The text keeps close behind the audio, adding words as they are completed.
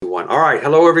one. All right.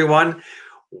 Hello, everyone.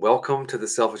 Welcome to the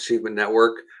Self Achievement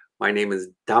Network. My name is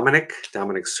Dominic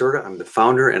Serta. I'm the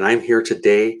founder, and I'm here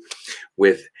today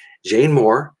with Jane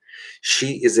Moore.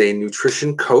 She is a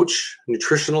nutritional coach.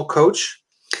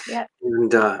 Yeah.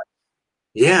 And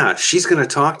yeah, she's going to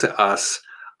talk to us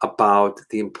about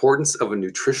the importance of a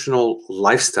nutritional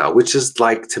lifestyle, which is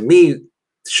like, to me,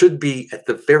 should be at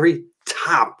the very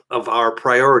top of our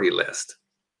priority list.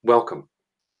 Welcome.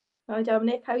 Hi,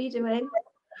 Dominic. How are you doing?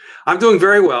 I'm doing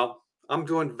very well. I'm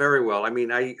doing very well. I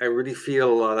mean, I really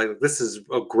feel like this is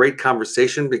a great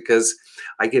conversation because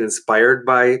I get inspired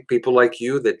by people like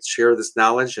you that share this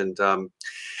knowledge. And,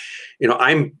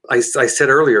 I said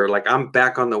earlier, like, I'm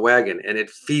back on the wagon and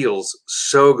it feels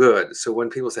so good. So when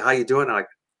people say, how you doing?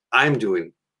 I'm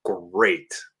doing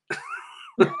great.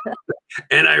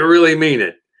 And I really mean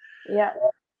it. Yeah,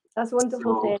 that's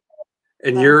wonderful to hear.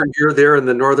 And you're there in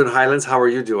the Northern Highlands. How are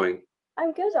you doing?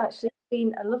 I'm good, actually. It's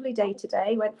been a lovely day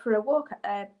today. Went for a walk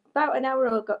about an hour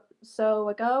or so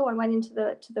ago. I went into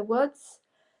the woods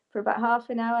for about half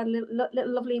an hour. A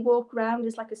little lovely walk around.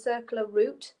 It's like a circular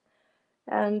route,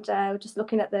 and just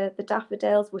looking at the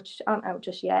daffodils, which aren't out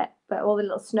just yet, but all the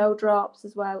little snowdrops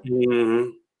as well.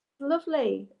 Mm-hmm.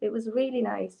 Lovely. It was really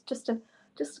nice just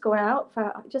going out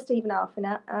for just even half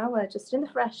an hour, just in the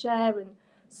fresh air, and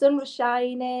sun was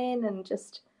shining, and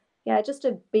just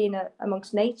to being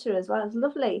amongst nature as well. It was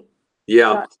lovely. So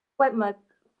Yeah. I went with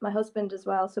my husband as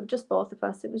well, so just both of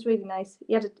us. It was really nice.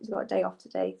 He's got a day off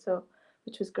today, so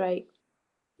which was great.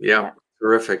 Yeah.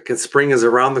 Terrific. And spring is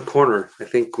around the corner. I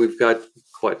think we've got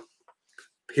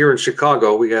here in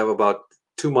Chicago, we have about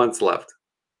 2 months left.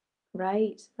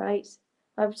 Right.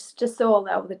 I just saw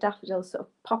that with the daffodils sort of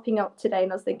popping up today,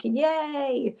 and I was thinking,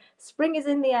 yay, spring is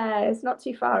in the air. It's not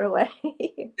too far away.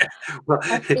 Well,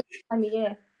 That's the time of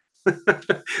year.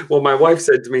 well, my wife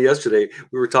said to me yesterday,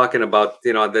 we were talking about,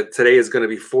 that today is going to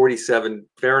be 47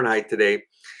 Fahrenheit today.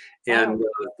 And Wow.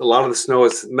 a lot of the snow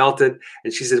is melted.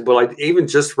 And she said, well, I even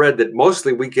just read that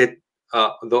mostly we get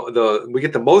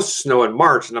the most snow in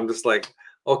March. And I'm just like,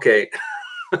 okay,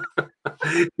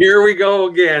 here we go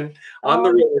again on the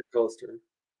Oh, roller coaster.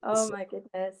 oh So, my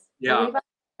goodness. Well, yeah. we've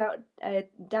had a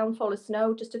downfall of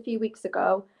snow just a few weeks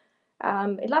ago.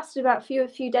 It lasted about a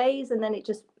few days, and then it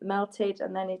just melted,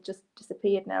 and then it just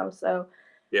disappeared now. So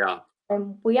Yeah.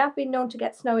 we have been known to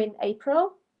get snow in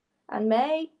April and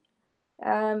May,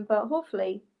 but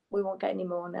hopefully we won't get any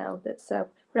more now.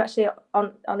 We're actually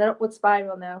on an upward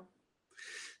spiral now.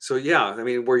 So, yeah, I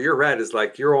mean, where you're at is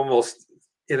like you're almost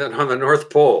on the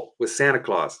North Pole with Santa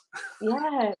Claus.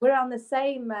 Yeah, we're on the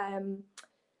same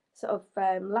sort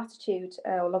of latitude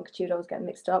or longitude. I was getting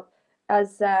mixed up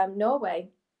as Norway.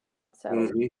 So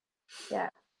Mhm. yeah,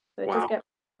 so it does Wow. get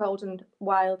cold and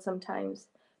wild sometimes,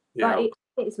 but Yeah.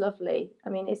 it's lovely. I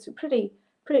mean, it's pretty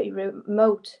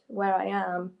remote where I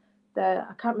am.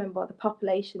 I can't remember what the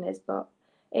population is, but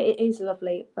it is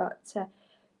lovely. But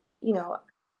you know,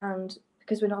 and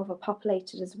because we're not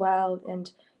overpopulated as well,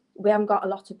 and we haven't got a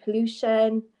lot of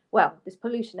pollution. Well, there's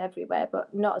pollution everywhere,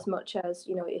 but not as much as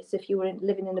as if you were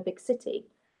living in a big city.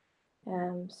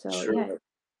 So Sure. yeah,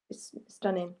 it's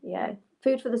stunning. Yeah,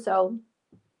 food for the soul.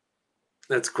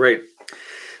 That's great.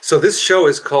 So this show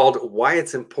is called Why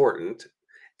It's Important.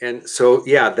 And so,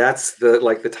 yeah, that's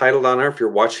the title on there. If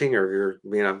you're watching or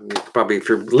probably if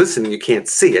you're listening, you can't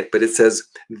see it, but it says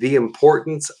the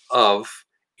importance of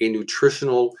a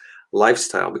nutritional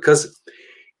lifestyle because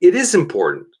it is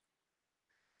important.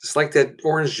 It's like that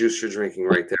orange juice you're drinking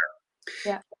right there.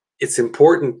 Yeah. It's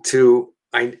important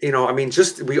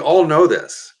just we all know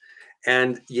this.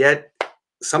 And yet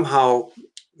somehow,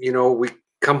 we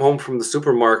come home from the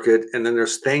supermarket and then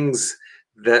there's things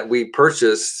that we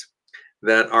purchased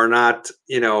that are not,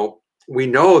 we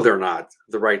know they're not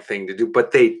the right thing to do,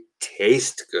 but they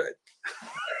taste good.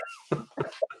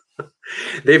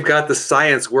 They've got the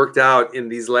science worked out in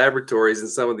these laboratories in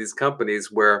some of these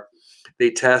companies where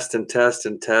they test and test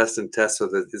and test and test so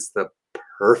that it's the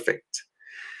perfect,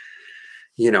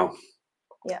 you know,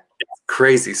 Yeah.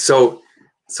 crazy. So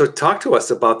talk to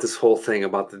us about this whole thing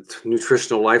about the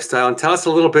nutritional lifestyle and tell us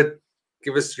a little bit,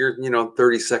 give us your,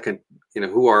 30-second,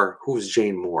 who's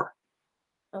Jane Moore?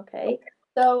 Okay.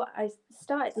 So I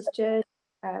started this journey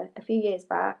a few years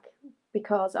back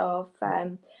because of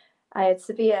I had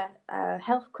severe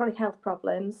chronic health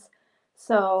problems.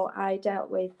 So I dealt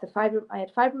with I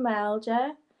had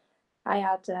fibromyalgia. I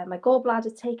had my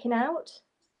gallbladder taken out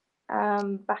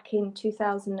back in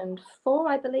 2004,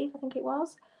 I believe. I think it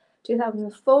was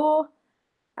 2004.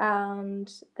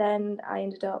 And then I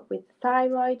ended up with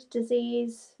thyroid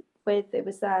disease. It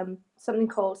was something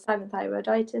called silent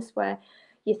thyroiditis, where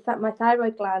my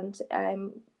thyroid gland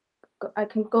I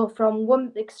can go from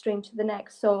one extreme to the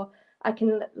next. So I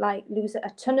can like lose a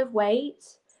ton of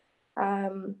weight,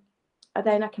 and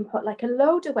then I can put like a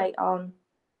load of weight on,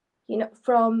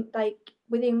 from like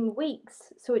within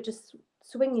weeks. So it just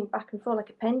swinging back and forth like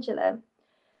a pendulum.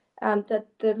 And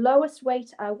the lowest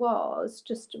weight I was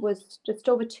just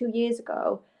over 2 years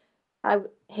ago. I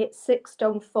hit 6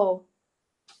 stone 4.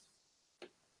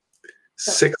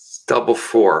 So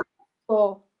 644.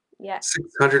 4, yeah,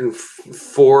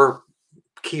 604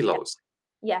 kilos.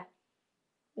 yeah.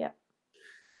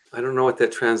 I don't know what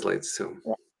that translates to.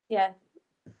 Yeah.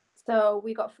 So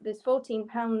there's 14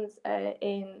 pounds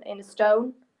in a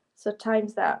stone. So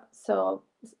times that. So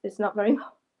it's not very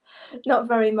not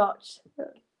very much.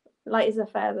 Light as a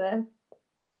feather.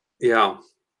 Yeah.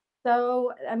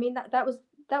 So I mean that was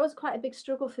quite a big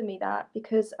struggle for me, that,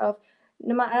 because of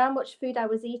no matter how much food I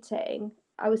was eating,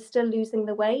 I was still losing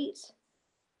the weight,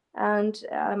 and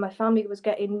my family was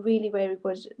getting really very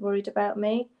worried about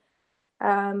me.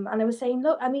 And I was saying,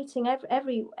 look, I'm eating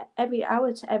every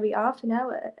hour to every half an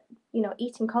hour,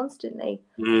 eating constantly.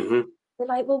 Mm-hmm. They're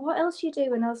like, well, what else you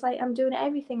do? And I was like, I'm doing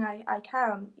everything I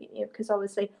can, because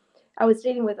obviously I was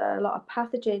dealing with a lot of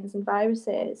pathogens and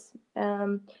viruses.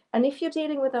 And if you're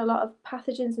dealing with a lot of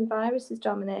pathogens and viruses,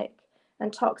 Dominic,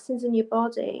 and toxins in your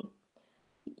body,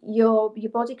 your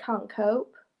body can't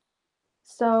cope.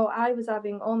 So I was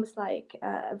having almost like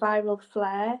a viral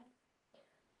flare.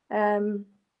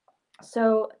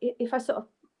 So if I sort of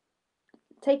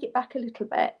take it back a little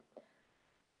bit,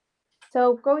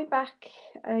 so going back,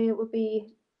 it would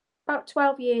be about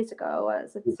 12 years ago,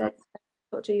 as I said, I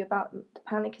talked to you about the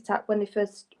panic attack when they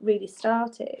first really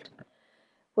started.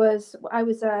 I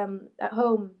was at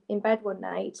home in bed one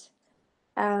night,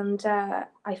 and I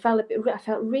felt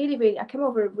really, really, I came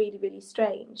over really, really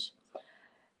strange.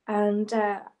 And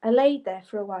I laid there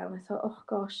for a while, and I thought, oh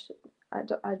gosh,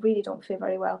 I really don't feel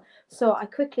very well. So I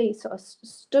quickly sort of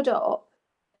stood up,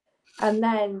 and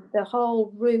then the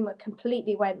whole room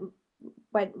completely went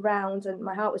round, and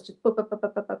my heart was just out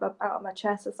of my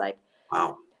chest. It's like,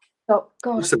 Wow. oh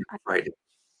God, Right.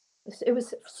 it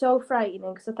was so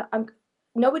frightening, because I thought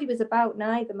nobody was about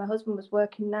neither. My husband was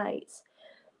working nights,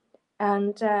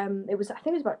 and I think it was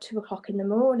about 2 o'clock in the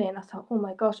morning. I thought, oh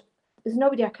my gosh, there's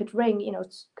nobody I could ring,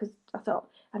 because I thought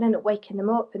I'd end up waking them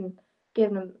up and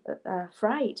giving them a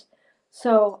fright.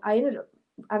 So I ended up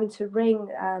having to ring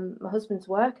my husband's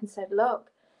work and said, look,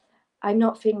 I'm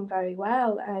not feeling very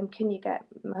well. Can you get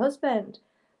my husband?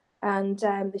 And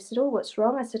they said, oh, what's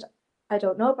wrong? I said, I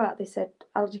don't know about it. They said,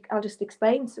 I'll just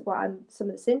explain some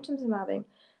of the symptoms I'm having.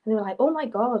 And they were like, oh my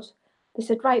God. They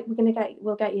said, right,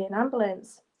 we'll get you an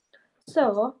ambulance.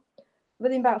 So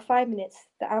within about 5 minutes,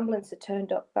 the ambulance had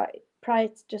turned up. But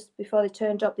just before they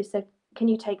turned up, they said, can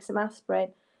you take some aspirin?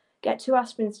 Get 2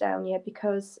 aspirins down here,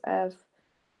 because of,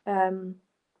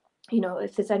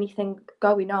 if there's anything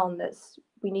going on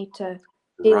we need to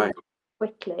deal with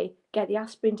quickly, get the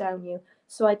aspirin down you.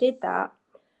 So I did that.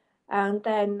 And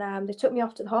then they took me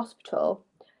off to the hospital,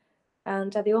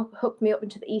 and they hooked me up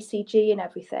into the ECG and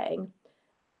everything.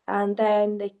 And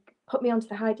then they put me onto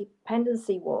the high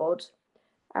dependency ward.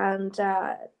 And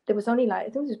there was only I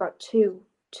think there was about two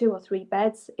or three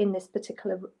beds in this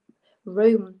particular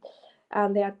room.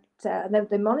 And they had, and then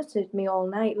they monitored me all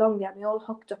night long. They had me all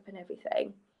hooked up and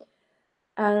everything.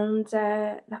 And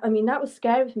I mean, that was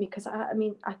scary for me, because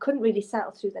I couldn't really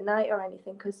settle through the night or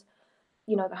anything, because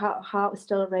the heart was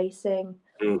still racing,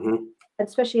 Mm-hmm.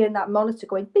 especially in that monitor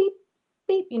going beep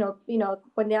beep.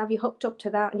 When they have you hooked up to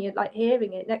that, and you're like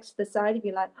hearing it next to the side of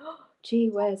you, like, oh, gee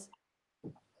whiz.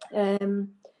 And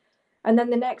then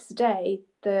the next day,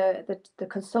 the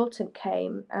consultant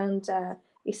came, and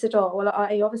he said, oh well,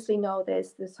 I obviously know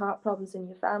there's heart problems in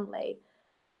your family.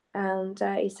 And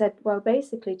he said, well,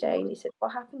 basically, Jane, he said,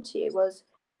 what happened to you was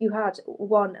you had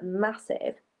one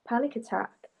massive panic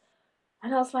attack.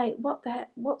 And I was like, what the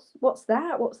heck? What's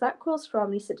that? What's that cause from?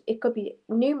 And he said, it could be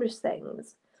numerous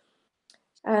things.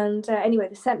 And anyway,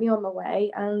 they sent me on my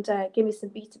way, and gave me some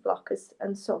beta blockers,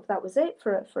 and sort of that was it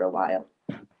for a while.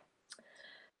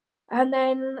 And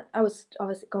then I was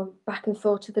going back and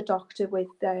forth to the doctor with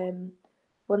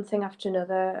one thing after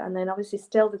another. And then obviously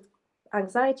still the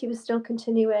anxiety was still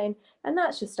continuing, and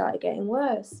that's just started getting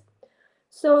worse.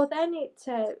 So then it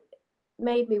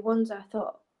made me wonder. I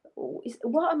thought,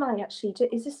 what am I actually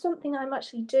doing? Is this something I'm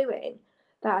actually doing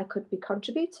that I could be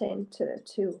contributing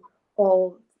to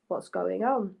all what's going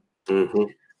on? Mm-hmm.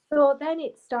 So then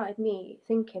it started me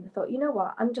thinking. I thought, you know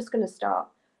what? I'm just going to start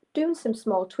doing some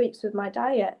small tweaks with my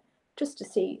diet, just to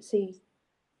see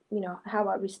how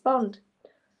I respond.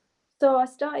 So I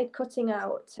started cutting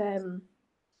out sort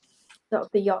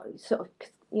of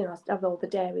you know, have all the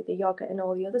dairy, the yogurt, and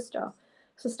all the other stuff.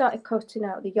 So I started cutting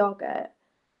out the yogurt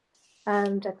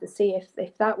and to see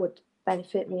if that would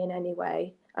benefit me in any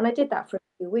way. And I did that for a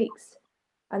few weeks.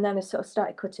 And then I sort of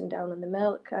started cutting down on the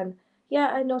milk. And yeah,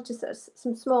 I noticed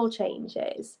some small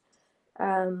changes.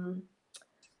 And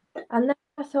then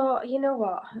I thought, you know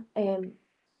what?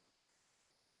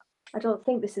 I don't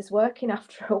think this is working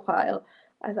after a while.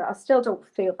 I thought I still don't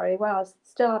feel very well. I was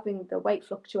still having the weight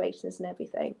fluctuations and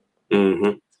everything.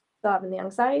 Mm-hmm. Still having the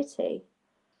anxiety.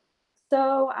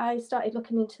 So I started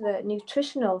looking into the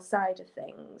nutritional side of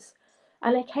things.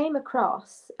 And I came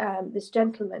across this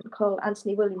gentleman called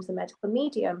Anthony Williams, a medical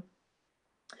medium.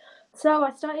 So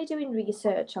I started doing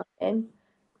research on him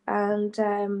and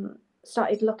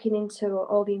started looking into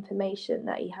all the information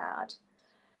that he had.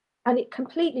 And it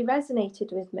completely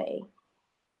resonated with me.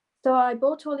 So I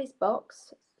bought all his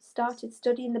books, started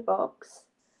studying the books,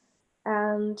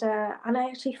 and I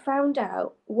actually found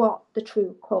out what the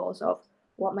true cause of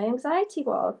what my anxiety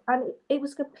was. And it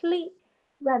was complete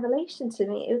revelation to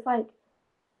me. It was like,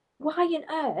 why on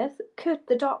earth could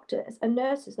the doctors and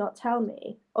nurses not tell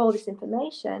me all this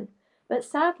information? But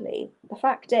sadly, the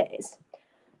fact is,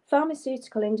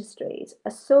 pharmaceutical industries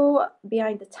are so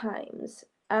behind the times,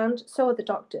 and so are the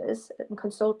doctors and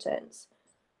consultants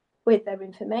with their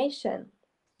information.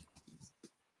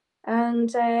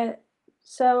 And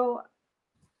so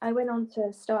I went on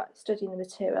to start studying the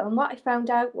material, and what I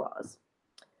found out was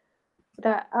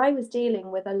that I was dealing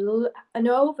with an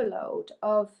overload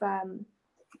of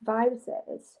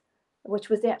viruses, which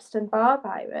was the Epstein-Barr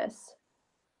virus,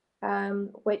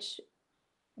 which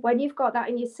when you've got that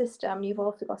in your system, you've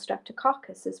also got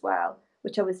Streptococcus as well,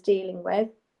 which I was dealing with.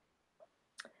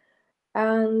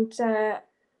 And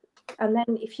then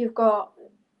if you've got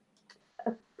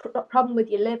a problem with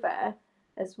your liver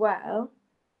as well,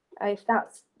 if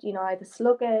that's, you know, either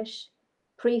sluggish,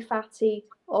 pre-fatty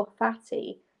or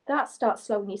fatty, that starts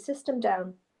slowing your system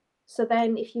down. So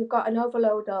then if you've got an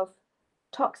overload of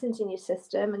toxins in your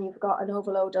system and you've got an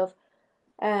overload of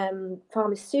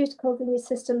pharmaceuticals in your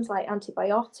systems like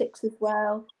antibiotics as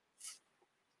well,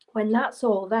 when that's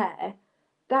all there,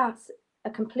 that's a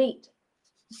complete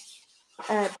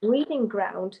breeding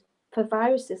ground for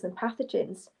viruses and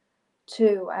pathogens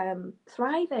to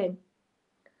thrive in.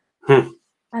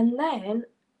 And then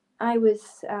I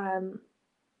was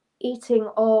eating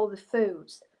all the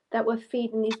foods that were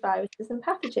feeding these viruses and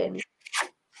pathogens,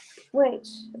 which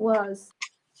was,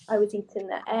 I was eating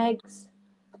the eggs,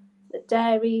 the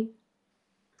dairy,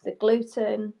 the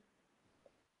gluten,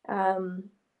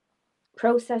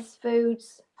 processed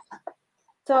foods.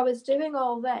 So I was doing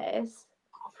all this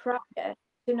prior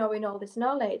to knowing all this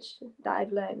knowledge that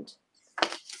I've learned.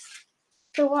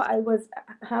 So what I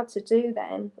had to do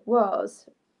then was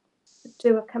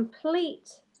do a complete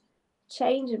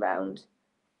change around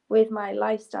with my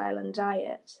lifestyle and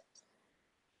diet.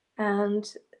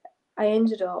 And I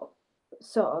ended up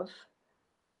sort of,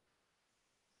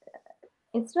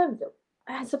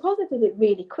 I suppose I did it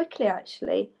really quickly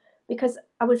actually, because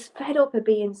I was fed up of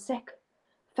being sick,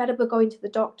 fed up of going to the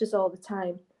doctors all the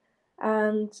time.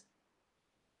 And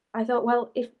I thought,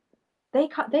 well, if they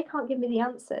can't give me the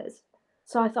answers,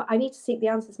 so I thought I need to seek the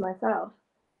answers myself.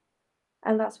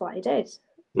 And that's what I did.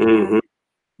 Mm-hmm.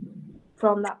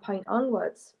 From that point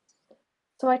onwards.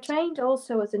 So I trained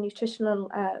also as a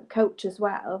nutritional coach as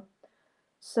well.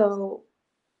 So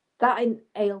that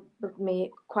enabled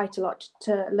me quite a lot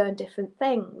to learn different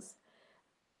things.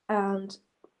 And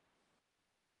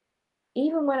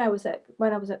even when I was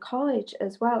at college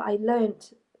as well, I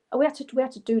learned we had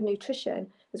to do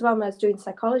nutrition as well when I was doing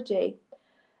psychology.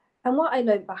 And what I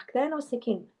learned back then, I was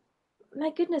thinking, my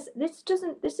goodness,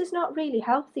 this is not really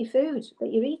healthy food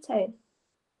that you're eating.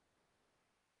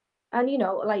 And, you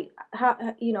know, like,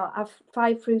 have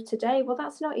 5 fruits a day. Well,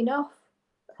 that's not enough.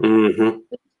 Mm-hmm.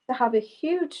 To have a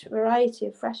huge variety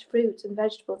of fresh fruits and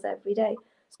vegetables every day.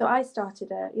 So I started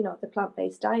the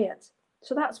plant-based diet.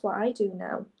 So that's what I do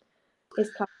now, is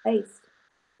plant-based.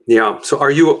 Yeah. So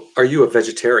are you a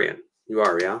vegetarian? You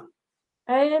are, yeah?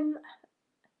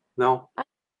 No? I'd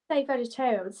say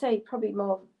vegetarian. I would say probably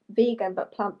more vegan,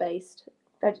 but plant-based,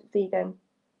 vegan.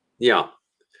 Yeah.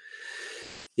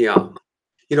 Yeah.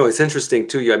 You know, it's interesting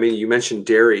too. I mean, you mentioned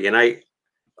dairy, and I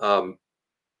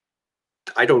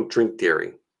don't drink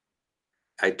dairy.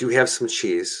 I do have some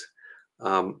cheese,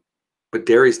 but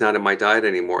dairy's not in my diet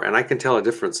anymore, and I can tell a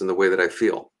difference in the way that I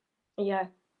feel. Yeah.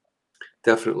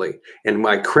 Definitely. And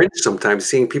I cringe sometimes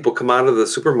seeing people come out of the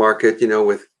supermarket, you know,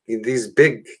 with these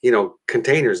big, you know,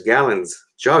 containers, gallons,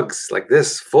 jugs like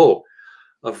this full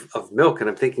of milk, and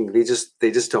I'm thinking they just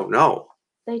don't know.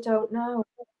 They don't know.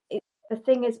 the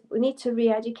thing is, we need to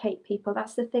re-educate people.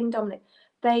 That's the thing, Dominic.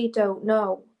 They don't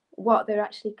know what they're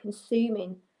actually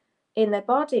consuming in their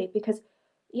body, because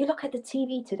you look at the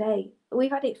TV today. We've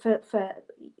had it for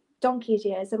donkey's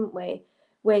years, haven't we?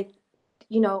 With,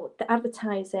 you know, the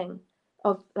advertising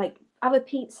of like, have a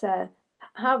pizza,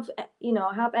 have, you know,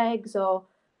 have eggs, or,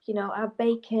 you know, have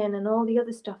bacon and all the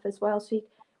other stuff as well. So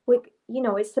you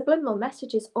know, it's subliminal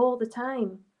messages all the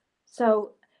time.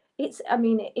 So it's, I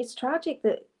mean, it's tragic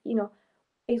that, you know,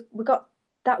 we got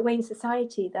that way in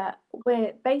society, that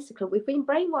we've been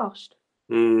brainwashed.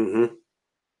 Hmm.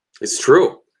 It's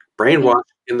true. Brainwashed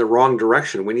in the wrong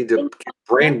direction. We need to get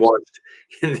brainwashed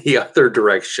in the other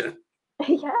direction.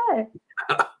 Yeah.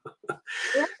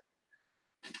 Yeah.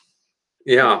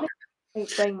 Yeah.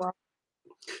 Brainwashed.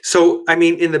 So, I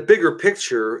mean, in the bigger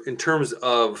picture, in terms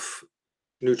of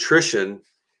nutrition,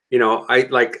 you know, I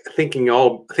like thinking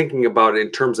about it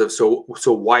in terms of, so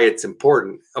why it's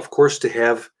important, of course, to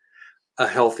have a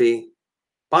healthy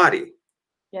body.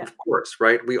 Yeah. Of course,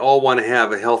 right? We all want to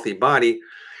have a healthy body.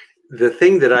 The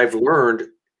thing that I've learned,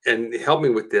 and help me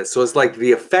with this, so it's like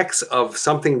the effects of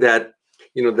something that,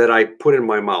 you know, that I put in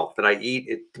my mouth, that I eat,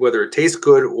 it, whether it tastes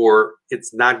good or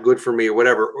it's not good for me or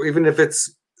whatever, or even if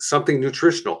it's something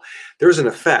nutritional, there's an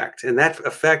effect, and that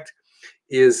effect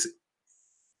is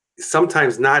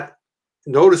sometimes not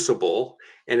noticeable.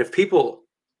 And if people,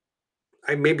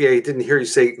 maybe I didn't hear you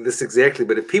say this exactly,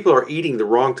 but if people are eating the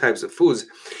wrong types of foods,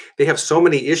 they have so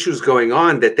many issues going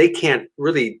on that they can't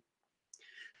really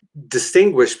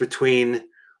distinguish between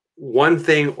one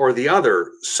thing or the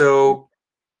other. So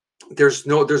there's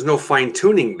no fine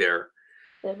tuning there.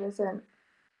 There isn't.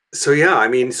 So yeah, I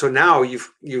mean, so now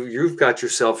you've got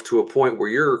yourself to a point where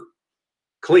you're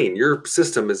clean, your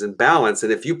system is in balance,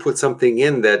 and if you put something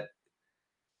in that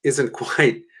isn't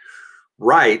quite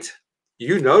right,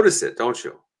 you notice it, don't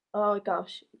you? Oh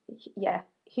gosh, yeah,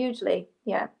 hugely,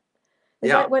 yeah. It's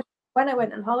Yeah. like when I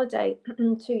went on holiday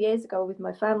 2 years ago with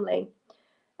my family,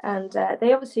 and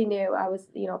they obviously knew I was,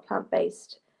 you know,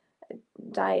 plant-based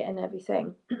diet and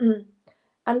everything.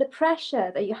 And the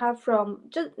pressure that you have from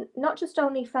just not just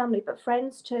only family but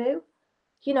friends too.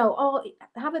 You know, oh,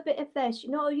 have a bit of this.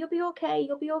 You know, you'll be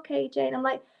okay, Jane. I'm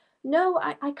like, no,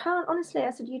 I can't, honestly.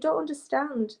 I said, you don't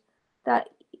understand that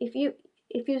if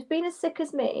you've been as sick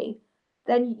as me,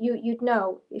 then you'd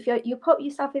know. If you put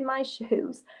yourself in my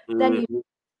shoes, then you Mhm.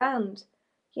 understand.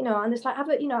 You know, and it's like, have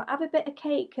a bit of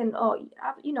cake, and or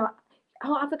have, you know,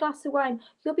 oh, have a glass of wine.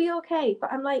 You'll be okay.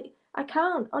 But I'm like, I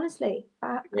can't, honestly.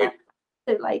 I Right. have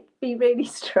to like be really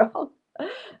strong.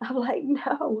 I'm like,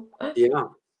 no. Yeah.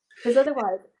 Because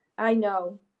otherwise, I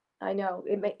know,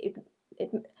 it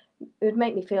would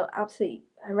make me feel absolutely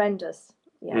horrendous.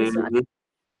 Yeah, it's Mhm.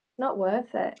 not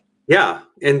worth it. Yeah,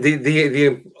 and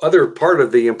the other part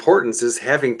of the importance is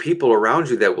having people around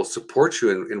you that will support you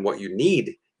in what you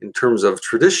need in terms of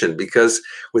tradition, because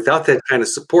without that kind of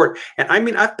support, and I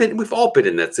mean, we've all been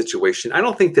in that situation. I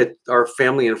don't think that our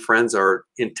family and friends are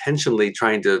intentionally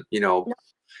trying to, No,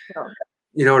 no.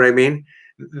 you know what I mean?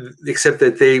 Except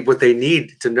that what they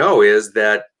need to know is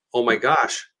that, oh my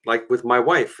gosh, like with my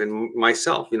wife and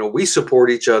myself, you know, we support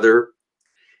each other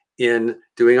in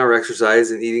doing our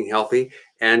exercise and eating healthy.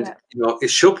 And Yeah, you know,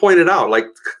 she'll point it out. Like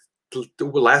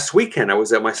last weekend, I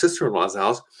was at my sister-in-law's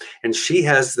house, and they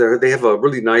have a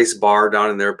really nice bar down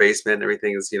in their basement, and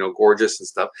everything is, you know, gorgeous and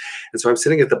stuff. And so I'm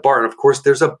sitting at the bar, and of course,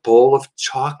 there's a bowl of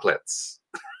chocolates.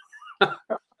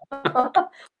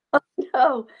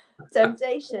 no,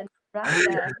 temptation right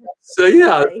there. So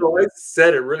yeah, Really. so I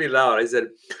said it really loud. I said,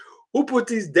 "Who put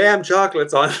these damn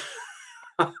chocolates on,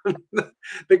 on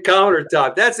the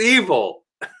countertop? That's evil."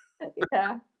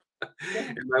 Yeah,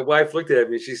 yeah, And my wife looked at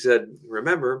me. She said,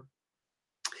 "Remember,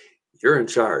 you're in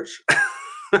charge."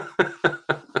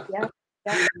 yeah,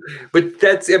 yeah, But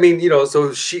that's, I mean, you know,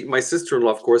 so my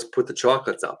sister-in-law, of course, put the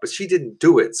chocolates out, but she didn't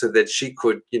do it so that she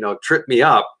could, you know, trip me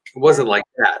up. It yeah, wasn't like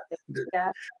that.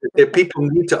 yeah, That people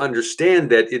need to understand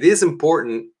that it is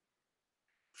important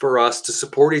for us to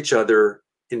support each other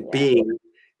in yeah, being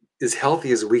as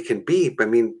healthy as we can be. I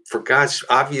mean, for God's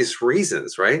obvious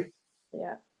reasons, right?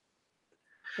 yeah,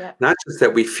 yeah, Not just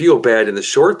that we feel bad in the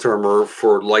short term, or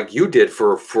for like you did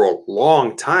for a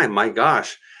long time, my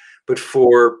gosh, but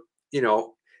for, you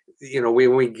know,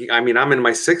 we I mean, I'm in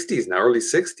my 60s now, early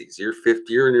 60s.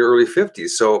 You're in your early 50s,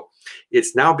 so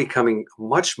it's now becoming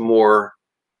much more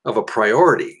of a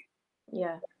priority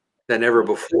yeah. than ever Yeah.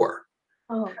 before.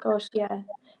 Oh gosh, yeah.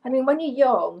 I mean, when you're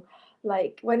young,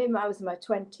 like I was in my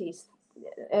 20s,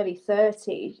 early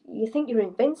 30s, you think you're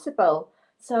invincible.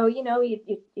 So, you know, you're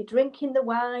drinking the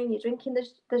wine, you're drinking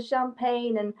the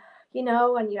champagne, and, you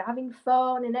know, and you're having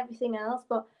fun and everything else.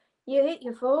 But, you hit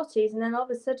your 40s, and then all of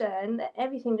a sudden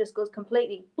everything just goes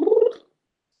completely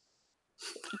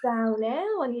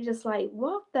downhill, and you're just like,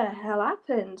 what the hell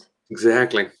happened?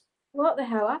 Exactly. What the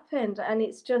hell happened? And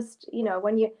it's just,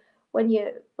 when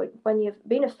you've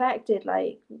been affected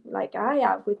like I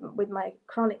have with my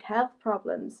chronic health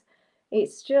problems,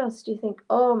 it's just, you think,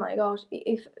 oh my gosh,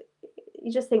 if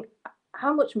you just think,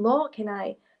 how much more can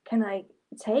I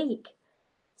take?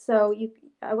 So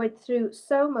I went through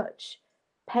so much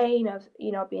pain of,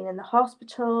 being in the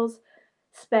hospitals,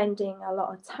 spending a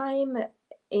lot of time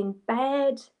in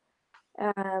bed.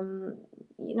 Um,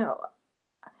 you know,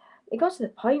 it got to the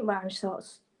point where I thought,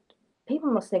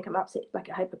 people must think I'm absolutely like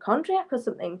a hypochondriac or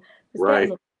something. I was Right.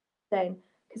 getting insane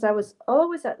because I was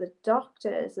always at the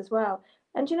doctors as well.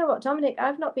 And you know what, Dominic?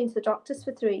 I've not been to the doctors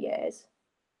for 3 years.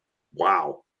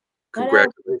 Wow. I know.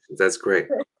 Congratulations. That's great.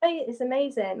 It's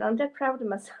amazing. I'm dead proud of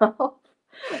myself.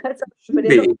 Should But it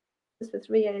be. for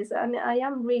 3 years, and I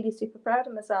am really super proud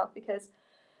of myself because,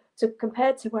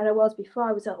 compared to where I was before,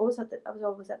 I was always at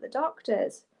the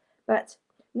doctors. But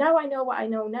now I know what I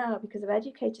know now because I've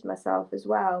educated myself as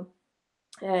well,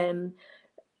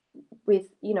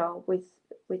 with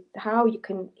with how you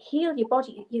can heal your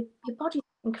body. Your body's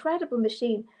an incredible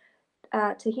machine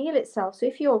to heal itself. So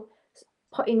if you're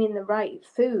putting in the right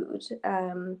food,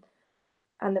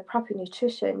 and the proper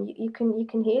nutrition, you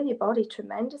can heal your body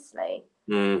tremendously.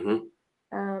 Hmm.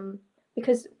 Um,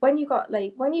 because when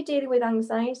you're dealing with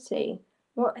anxiety,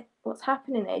 what's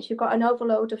happening is you've got an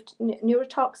overload of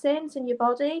neurotoxins in your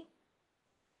body.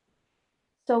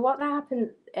 So what that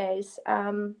happens is,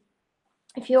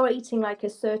 if you're eating like a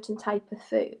certain type of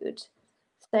food,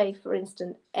 say for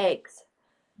instance eggs,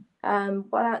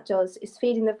 what that does is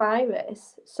feeding the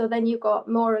virus. So then you got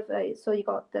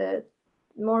the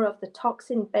more of the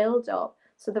toxin build-up.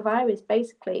 So the virus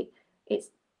basically, it's,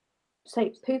 say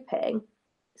it's pooping,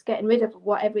 it's getting rid of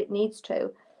whatever it needs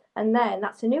to, and then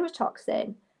that's a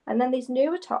neurotoxin. And then these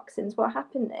neurotoxins, what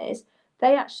happens is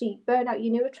they actually burn out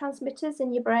your neurotransmitters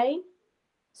in your brain.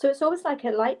 So it's almost like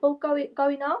a light bulb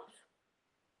going off.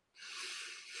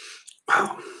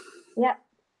 Wow. Yeah.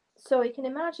 So you can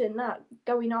imagine that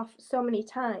going off so many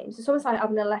times. It's almost like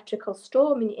having an electrical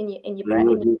storm in your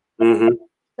brain. Hmm. Hmm.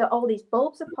 So all these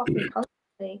bulbs are popping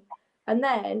constantly. And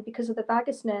then because of the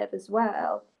vagus nerve as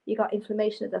well, you got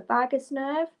inflammation of the vagus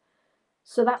nerve.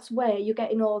 So that's where you're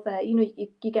getting all the,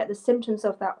 you get the symptoms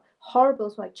of that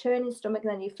horrible, like churning stomach,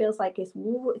 and then it feels like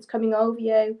it's coming over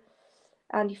you,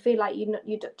 and you feel like you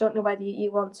don't know whether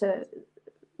you want to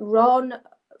run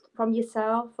from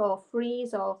yourself or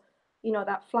freeze, or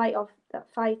that fight or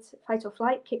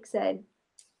flight kicks in,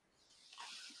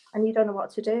 and you don't know what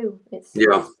to do.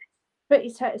 Yeah.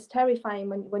 It's terrifying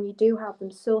when you do have them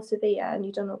so severe, and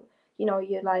you don't know,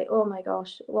 you're like, oh my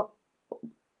gosh,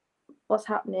 what's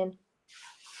happening?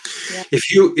 Yeah.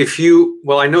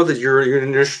 Well, I know that you're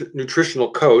a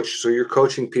nutritional coach, so you're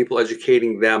coaching people,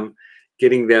 educating them,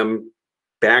 getting them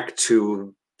back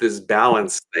to this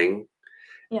balance thing,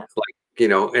 Yeah.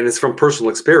 and it's from personal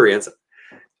experience.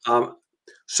 Um,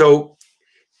 so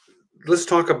let's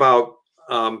talk about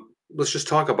let's just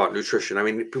talk about nutrition. I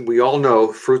mean, we all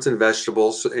know fruits and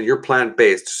vegetables, and you're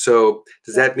plant-based. So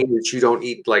does Yeah. that mean that you don't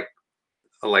eat like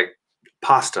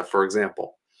pasta, for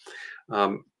example?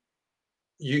 Um,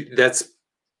 that's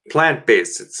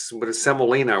plant-based. It's what is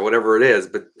semolina or whatever it is,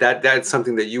 but that's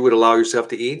something that you would allow yourself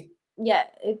to eat. Yeah,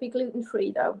 it'd be gluten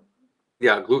free though.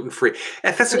 Yeah, gluten-free.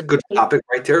 And that's a good Gluten-free. topic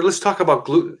right there. Let's talk about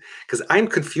gluten because I'm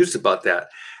confused about that.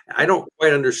 I don't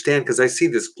quite understand because I see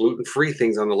this gluten-free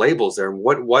things on the labels there.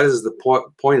 What is the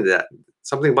point of that?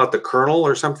 Something about the kernel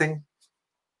or something?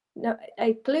 No,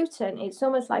 a gluten, it's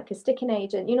almost like a sticking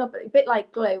agent, but a bit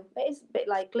like glue. It is a bit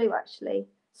like glue actually.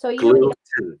 So when you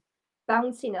get Gluten.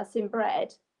 bounciness in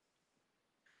bread,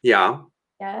 Yeah.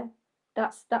 yeah,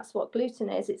 that's what gluten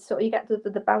is. It's sort of, you get the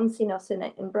bounciness in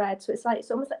it in bread. So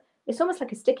it's almost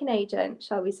like a sticking agent,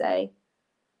 shall we say?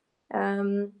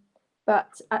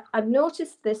 But I've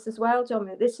noticed this as well,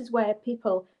 Dominic. This is where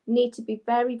people need to be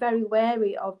very, very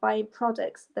wary of buying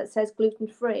products that says gluten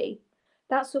free.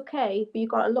 That's okay, but you've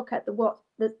got to look at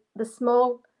the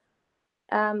small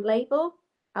label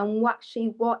and what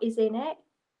is in it.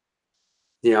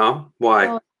 Yeah. Why?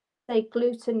 So say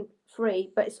gluten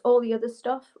free, but it's all the other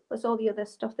stuff. It's all the other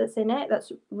stuff that's in it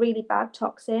that's really bad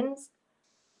toxins.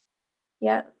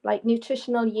 Yeah, like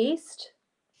nutritional yeast.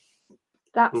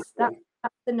 That's Okay.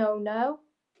 a no.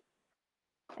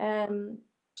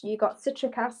 You got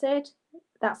citric acid.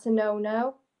 That's a no.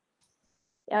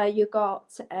 You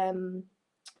got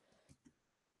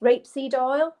rapeseed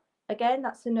oil. Again,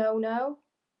 that's a no.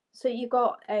 So you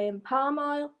got palm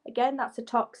oil. Again, that's a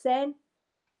toxin.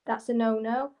 that's a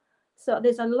no-no. So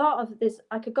there's a lot of this,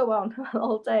 I could go on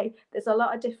all day. There's a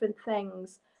lot of different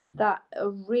things that are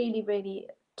really, really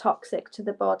toxic to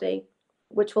the body,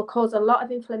 which will cause a lot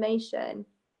of inflammation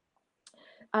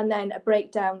and then a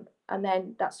breakdown. And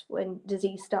then that's when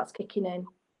disease starts kicking in.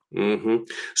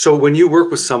 So when you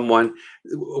work with someone,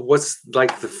 what's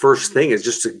like the first thing is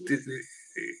just to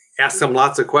ask them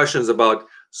lots of questions about,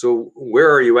 so where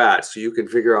are you at, so you can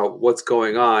figure out what's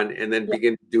going on, and then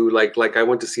begin to do like I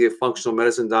went to see a functional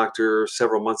medicine doctor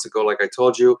several months ago, like I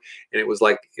told you, and it was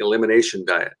like elimination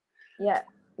diet. Yeah.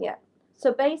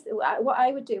 So basically, what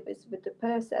I would do is with the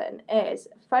person is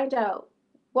find out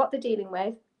what they're dealing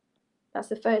with. That's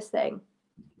the first thing.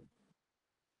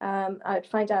 I'd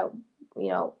find out,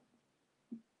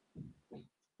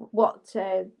 what,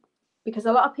 because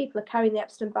a lot of people are carrying the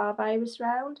Epstein-Barr virus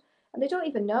around, and they don't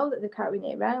even know that they're carrying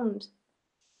it around.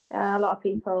 A lot of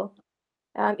people,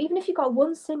 even if you've got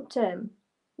one symptom,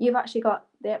 you've actually got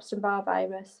the Epstein-Barr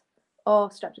virus or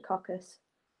Streptococcus.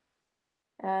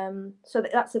 So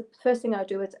that's the first thing I would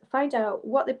do, is find out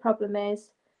what the problem is.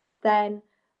 Then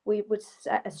we would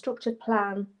set a structured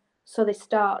plan, so they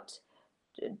start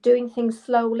doing things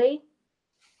slowly,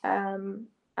 and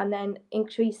then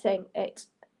increasing it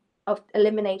of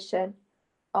elimination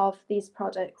of these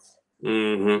products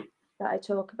that I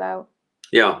talk about.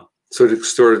 Yeah. So to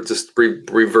sort of just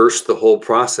reverse the whole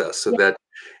process, so that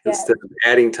instead of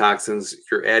adding toxins,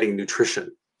 you're adding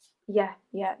nutrition. Yeah.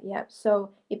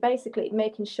 So you're basically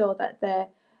making sure that they're,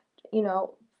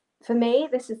 for me,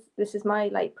 this is my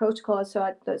like protocol. So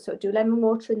I do lemon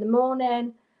water in the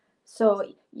morning. So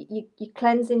you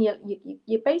cleansing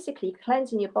you're basically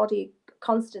cleansing your body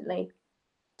constantly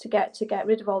to get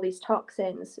rid of all these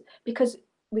toxins, because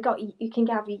you can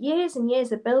have years and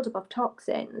years of buildup of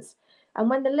toxins, and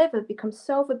when the liver becomes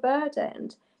so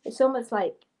overburdened, it's almost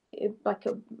like a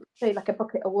bucket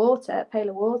of water, a pail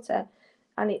of water,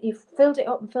 and you've filled it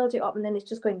up, and then it's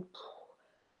just going,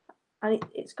 and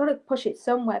it's got to push it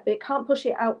somewhere, but it can't push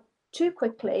it out too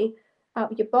quickly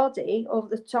out of your body, or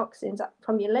the toxins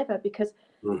from your liver, because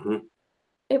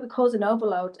it would cause an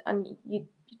overload and you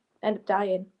end up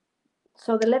dying.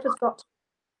 So the liver's got to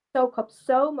soak up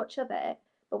so much of it,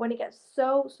 but when it gets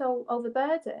so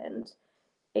overburdened,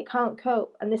 it can't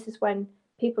cope, and this is when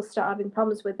people start having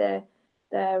problems with their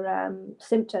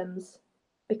symptoms,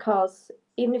 because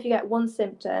even if you get one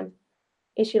symptom,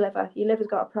 it's your liver. Your liver's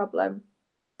got a problem,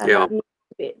 and that needs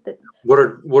to be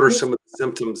what are some of the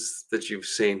symptoms that you've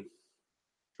seen?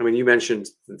 I mean, you mentioned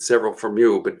several from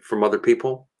you, but from other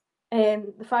people?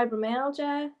 The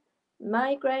fibromyalgia,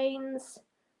 migraines,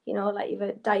 like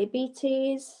you've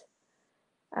diabetes,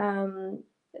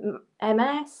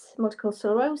 MS, multiple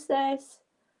sclerosis.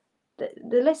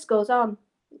 The list goes on.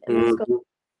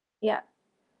 Yeah.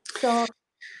 So,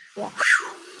 yeah.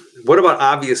 What about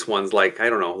obvious ones, like, I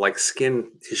don't know, like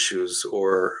skin issues,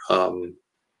 or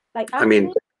like acne? I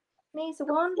mean, Acne is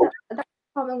one. That's a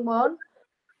common one,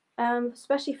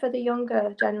 especially for the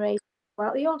younger generation.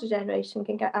 Well, the older generation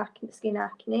can get skin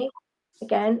acne.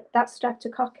 Again, that's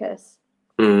Streptococcus,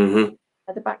 the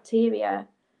bacteria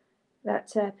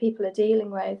that people are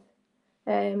dealing with.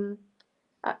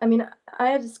 I mean, I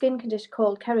had a skin condition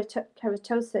called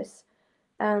keratosis,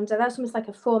 and that's almost like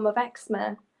a form of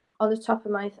eczema on the top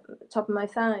of my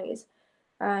thighs.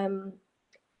 And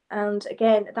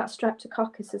again, that's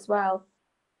Streptococcus as well,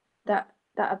 that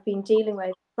I've been dealing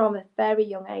with from a very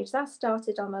young age. That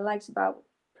started on my legs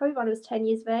probably when I was 10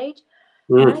 years of age.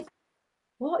 And I thought,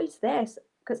 what is this?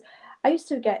 Because I used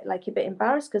to get like a bit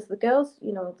embarrassed, because the girls,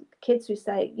 the kids who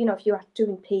say, if you're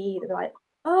doing PE, they're like,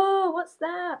 oh, what's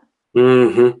that?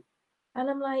 And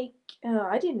I'm like, oh,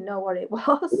 I didn't know what it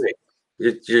was.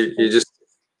 You're just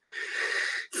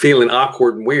feeling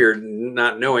awkward and weird,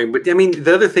 not knowing. But I mean,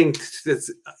 the other thing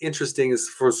that's interesting is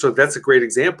so that's a great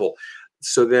example.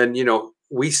 So then,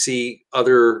 we see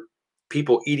other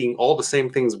people eating all the same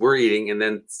things we're eating, and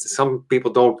then some people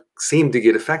don't seem to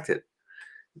get affected.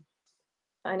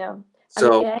 I know.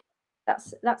 So and again,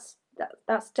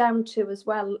 that's down to as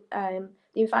well the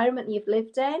environment you've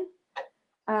lived in,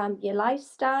 your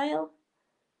lifestyle,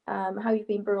 how you've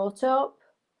been brought up,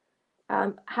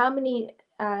 how many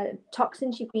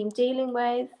toxins you've been dealing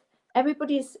with.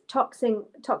 Everybody's toxin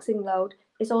load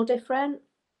is all different.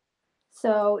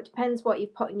 So it depends what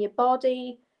you've put in your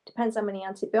body, depends how many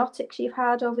antibiotics you've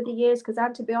had over the years, because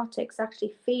antibiotics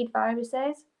actually feed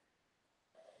viruses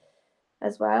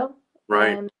as well.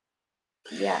 right.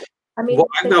 Yeah. I mean, Well,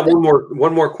 I've got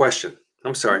one more question.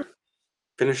 I'm sorry.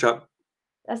 Finish up.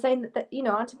 I'm saying that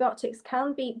antibiotics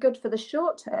can be good for the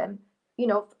short term,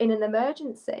 in an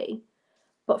emergency,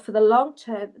 but for the long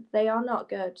term, they are not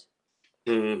good.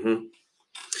 Hmm.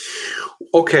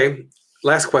 Okay.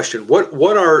 Last question.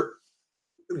 What are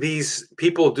these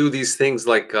people do these things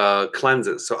like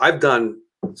cleanses? So I've done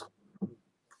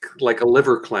like a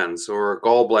liver cleanse or a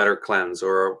gallbladder cleanse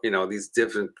or these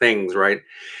different things, right?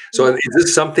 So Yeah. is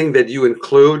this something that you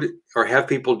include or have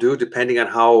people do depending on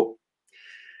how,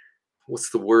 what's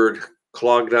the word,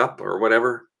 clogged up or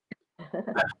whatever?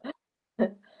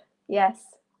 Yes,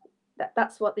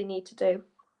 that's what they need to do.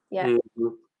 Yeah,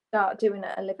 Mhm. start doing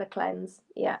a liver cleanse.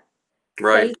 Yeah,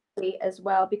 Right. safely as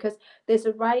well, because there's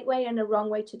a right way and a wrong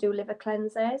way to do liver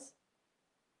cleanses.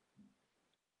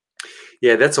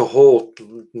 Yeah, that's a whole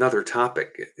another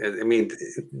topic. I mean,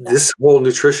 Yeah, this whole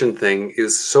nutrition thing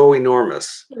is so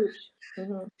enormous. huge.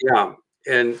 Hmm. Yeah,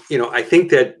 and I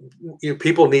think that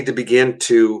people need to begin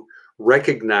to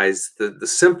recognize the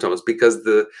symptoms, because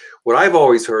the what I've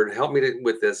always heard, help me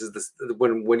with this, is this: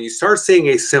 when you start seeing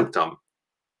a symptom,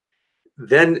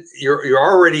 then you're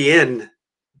already in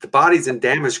the body's in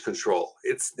damage control.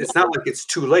 It's Yeah, not like it's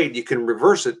too late. You can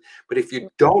reverse it, but if you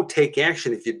don't take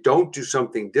action, if you don't do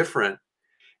something different,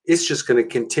 it's just going to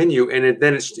continue, and it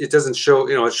doesn't show.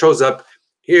 It shows up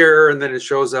here, and then it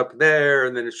shows up there,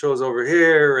 and then it shows over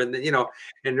here, and then,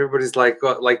 and everybody's like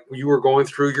you were going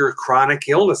through your chronic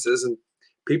illnesses, and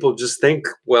people just think,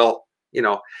 well,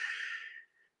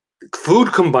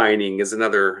 food combining is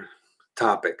another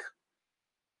topic.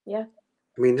 yeah,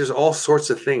 I mean, there's all sorts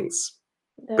of things,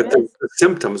 there but the, is. the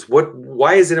symptoms.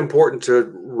 Why is it important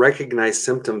to recognize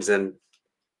symptoms and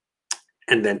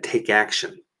then take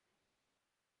action?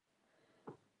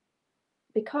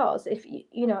 Because if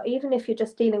even if you're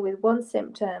just dealing with one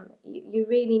symptom, you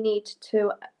really need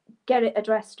to get it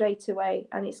addressed straight away,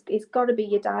 and it's got to be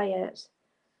your diet.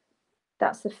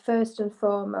 That's the first and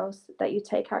foremost, that you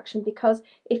take action, because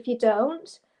if you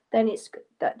don't, then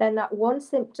then that one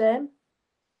symptom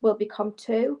will become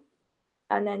two,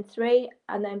 and then three,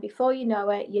 and then before you know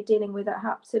it, you're dealing with an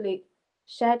absolute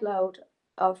shed load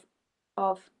of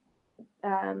of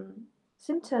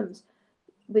symptoms,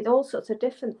 with all sorts of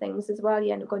different things as well.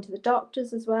 You end up going to the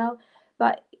doctors as well.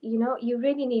 But you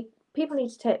really people need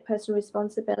to take personal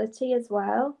responsibility as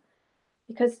well,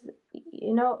 because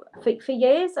for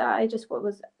years I just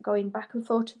was going back and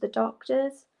forth to the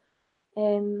doctors,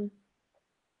 um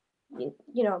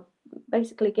you know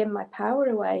basically giving my power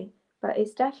away. But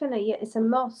it's a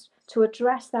must to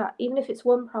address that. Even if it's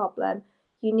one problem,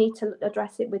 you need to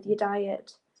address it with your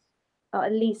diet, or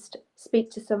at least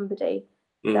speak to somebody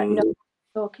that knows Mhm. what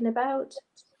you're talking about,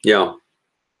 Yeah,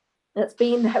 that's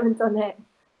been there and done it.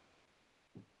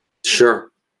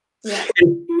 sure. Yeah,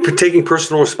 And for taking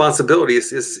personal responsibility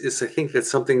is I think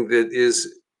that's something that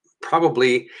is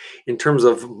probably, in terms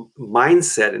of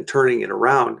mindset and turning it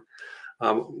around,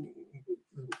 um,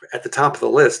 at the top of the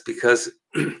list. Because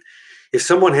if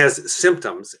someone has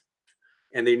symptoms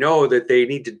and they know that they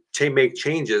need to make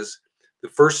changes, the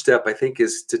first step, I think,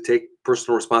 is to take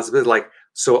personal responsibility. Like,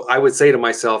 so I would say to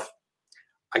myself,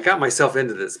 I got myself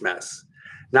into this mess.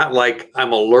 Not like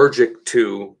I'm allergic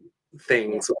to yeah,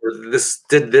 things or this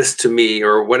did this to me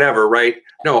or whatever, right?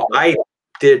 No, yeah, I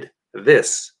did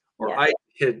this or yeah. I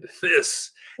did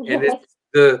this. And Yes,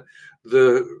 it's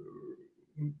the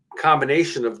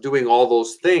combination of doing all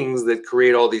those things that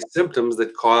create all these symptoms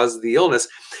that cause the illness.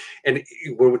 And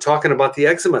when we're talking about the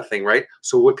eczema thing, right?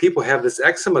 So when people have this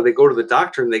eczema, they go to the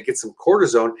doctor and they get some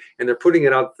cortisone and they're putting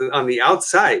it out on the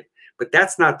outside, but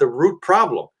that's not the root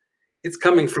problem. It's yeah,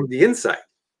 coming from the inside,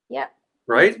 yeah.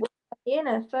 You need right? to work on the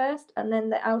inner first, and then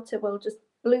the outer will just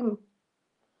bloom.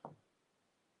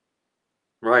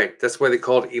 Right. That's why they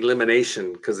call it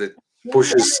elimination, because Yeah,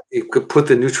 it could put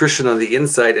the nutrition on the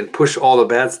inside and push all the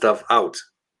bad stuff out.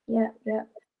 yeah, yeah.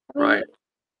 I Right. mean,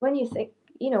 when you think,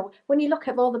 when you look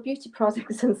at all the beauty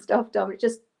products and stuff, Dom,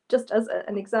 just as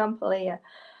an example here,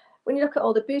 when you look at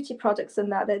all the beauty products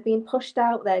and that, they're being pushed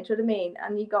out there. Do you know what I mean?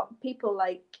 And you got people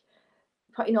like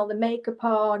putting all the makeup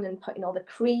on and putting all the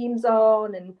creams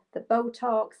on and the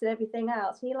Botox and everything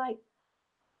else, and you're like,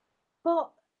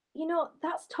 but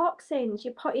that's toxins.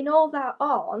 You're putting all that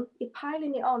on, you're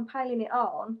piling it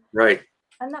on, Right.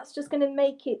 and that's just going to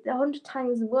make it 100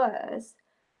 times worse.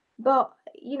 But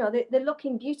they're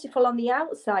looking beautiful on the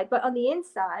outside, but on the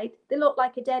inside they look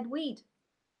like a dead weed.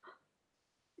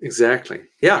 Exactly.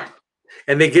 Yeah.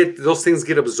 And those things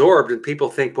get absorbed, and people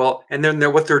think, well, and then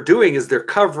what they're doing is they're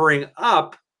covering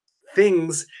up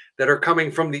things that are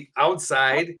coming from the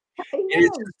outside, and I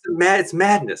it's know. just it's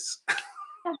madness.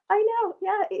 Yeah, I know.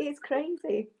 Yeah, it is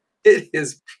crazy. It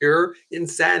is pure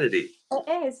insanity.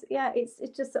 It is. Yeah, it's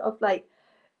just sort of like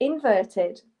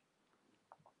inverted.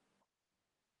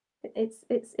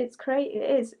 It's crazy.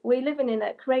 It is. We're living in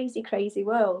a crazy, crazy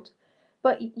world.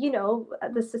 but you know,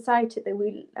 the society that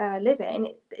we live in,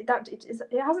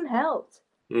 it hasn't helped.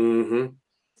 Mm-hmm.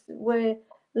 We're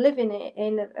living it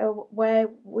in where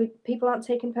people aren't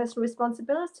taking personal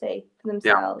responsibility for Yeah.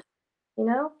 themselves, you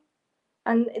know,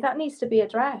 and that needs to be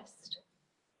addressed.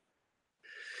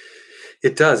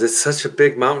 It does. It's such a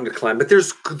big mountain to climb. But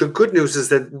there's the good news is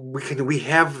that we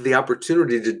have the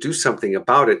opportunity to do something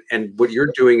about it. And what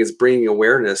you're doing is bringing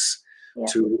awareness Yeah.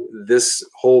 to this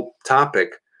whole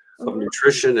topic of Mhm.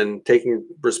 nutrition and taking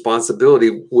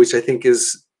responsibility, which I think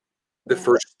is the Yeah.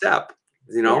 first step,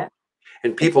 you know, Yeah.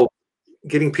 and people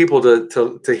getting people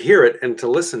to hear it and to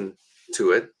listen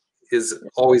to it is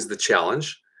always the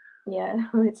challenge. Yeah,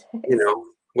 it You is. know,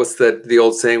 what's the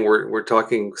old saying? We're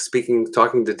talking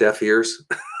to deaf ears.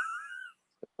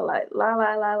 Like la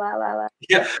la la la la la.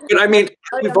 Yeah, but I mean,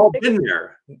 Like, we've all been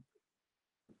there.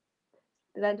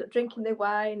 they end up drinking the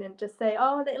wine and just say,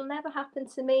 "Oh, it'll never happen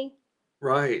to me."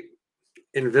 Right.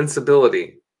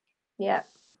 Invincibility. Yeah,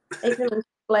 ignorance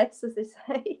is bliss, as they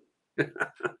say.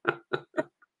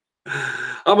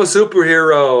 I'm a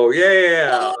superhero.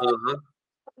 Yeah. Uh-huh.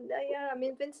 Yeah, I'm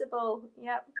invincible.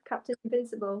 Yeah, Captain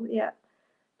Invincible. Yeah,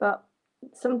 but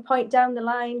some point down the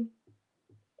line,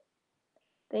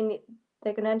 they're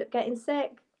going to end up getting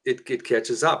sick. It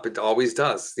catches up. It always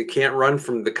does. You can't run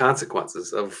from the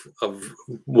consequences of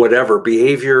whatever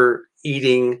behavior,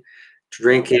 eating,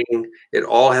 drinking. It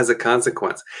all has a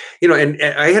consequence. You know, and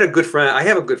I had a good friend. I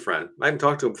have a good friend. I haven't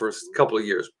talked to him for a couple of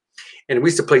years, and we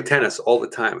used to play tennis all the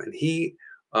time. And he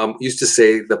used to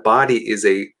say the body is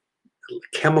a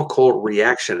chemical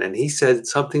reaction, and he said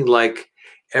something like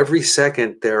every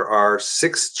second there are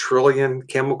 6 trillion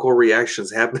chemical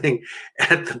reactions happening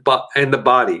in the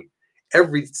body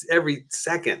every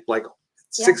second, like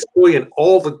 6 billion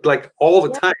all the Yeah.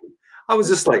 time. I was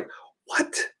just like,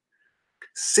 what?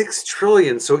 6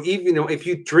 trillion. So even, you know, if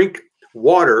you drink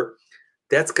water,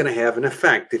 that's going to have an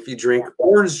effect. If you drink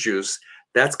orange juice,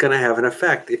 that's going to have an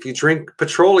effect. If you drink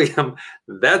petroleum,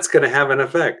 that's going to have an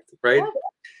effect, right?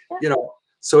 Yeah. You know,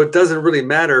 so it doesn't really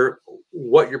matter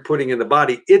what you're putting in the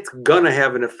body. It's going to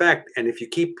have an effect. And if you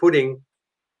keep putting,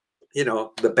 you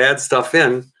know, the bad stuff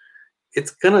in,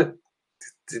 it's going to,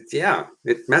 yeah,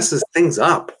 it messes things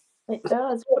up. It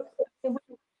does.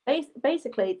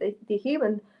 Basically, the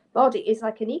human body is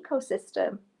like an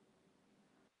ecosystem.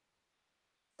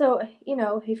 So, you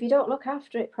know, if you don't look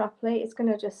after it properly, it's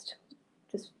going to just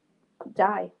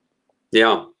die.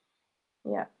 Yeah.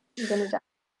 Yeah, you're going to die.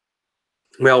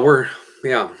 Well, I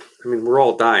mean, we're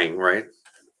all dying, right?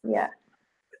 Yeah.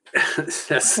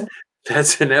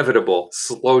 That's inevitable.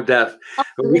 Slow death.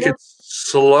 We can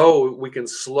slow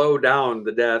down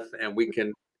the death, and we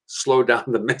can slow down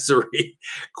the misery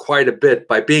quite a bit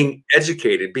by being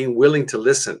educated, being willing to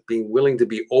listen, being willing to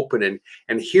be open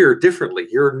and hear differently,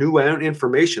 hear new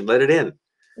information, let it in.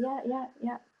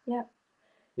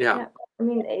 Yeah. I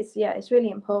mean, it's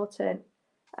really important.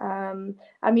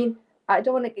 I mean, I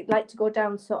don't want to like to go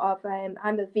down sort of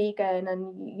I'm a vegan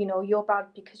and you know you're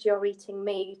bad because you're eating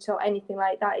meat or anything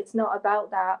like that. It's not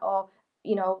about that, or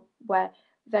you know, where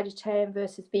vegetarian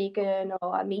versus vegan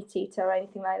or a meat eater or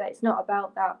anything like that. It's not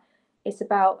about that. It's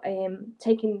about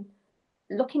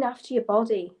looking after your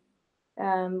body.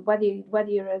 Whether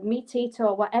you're a meat eater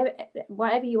or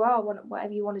whatever you are,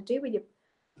 whatever you want to do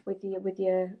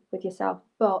with yourself,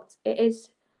 but it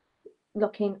is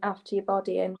looking after your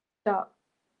body and start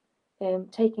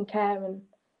taking care and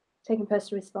taking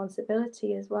personal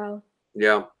responsibility as well.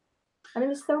 Yeah. I mean,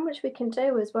 there's so much we can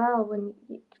do as well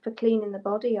for cleaning the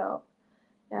body up.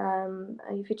 And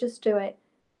if you just do it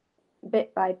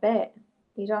bit by bit,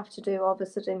 you don't have to do all of a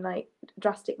sudden like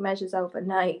drastic measures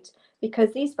overnight,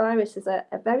 because these viruses are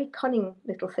very cunning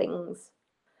little things.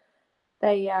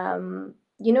 They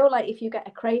you know, like if you get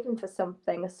a craving for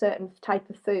something, a certain type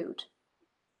of food,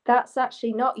 that's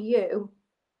actually not you,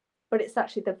 but it's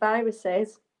actually the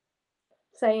viruses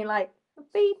saying like,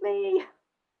 feed me.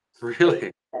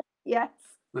 Really? Yes.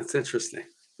 That's interesting.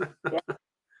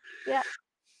 Yeah.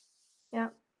 Yeah.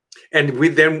 And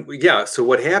so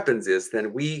what happens is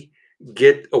then we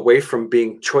get away from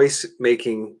being choice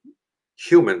making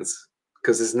humans,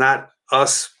 because it's not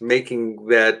us making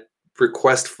that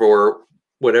request for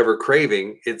whatever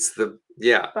craving. It's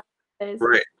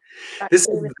right. This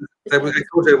is, I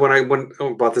told you when I went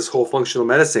about this whole functional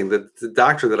medicine, the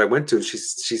doctor that I went to, she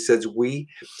says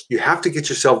you have to get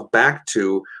yourself back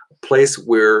to a place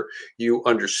where you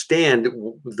understand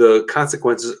the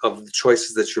consequences of the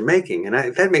choices that you're making,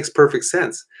 and that makes perfect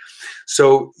sense.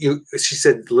 So she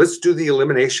said, let's do the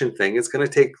elimination thing. It's going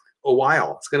to take a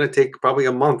while. It's going to take probably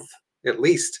a month at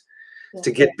least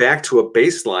to get back to a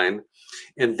baseline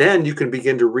And then you can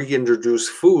begin to reintroduce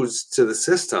foods to the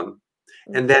system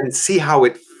and then see how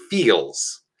it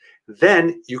feels.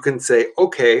 Then you can say,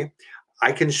 okay,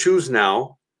 I can choose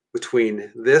now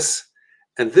between this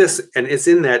and this. And it's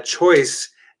in that choice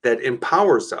that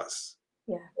empowers us.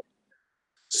 Yeah.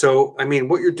 So, I mean,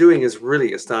 what you're doing is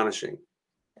really astonishing.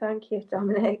 Thank you,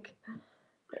 Dominic.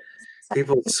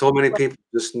 People, so many people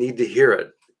just need to hear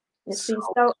it. It's So,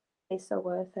 been so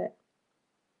worth it.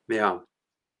 yeah.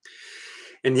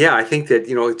 And yeah, I think that,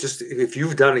 just if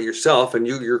you've done it yourself and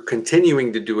you're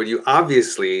continuing to do it, you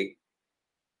obviously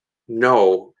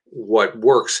know what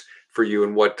works for you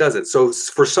and what doesn't. So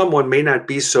for someone may not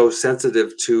be so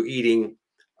sensitive to eating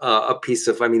a piece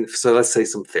of, so let's say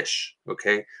some fish,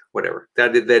 okay, whatever.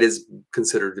 That is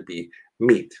considered to be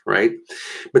meat, right?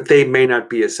 But they may not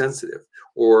be as sensitive.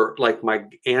 Or like my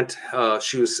aunt,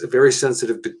 she was very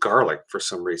sensitive to garlic for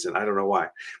some reason. I don't know why.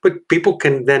 But people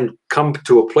can then come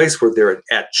to a place where they're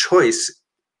at choice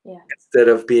instead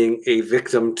of being a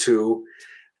victim to,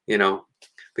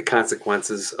 the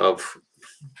consequences of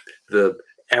the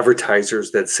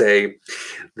advertisers that say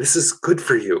this is good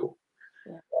for you.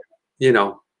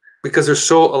 Because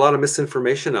there's a lot of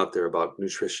misinformation out there about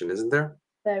nutrition, isn't there?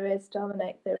 There is,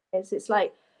 Dominic, there is. It's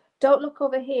like, don't look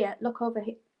over here, look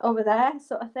over there,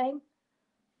 sort of thing.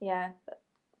 Yeah,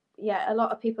 a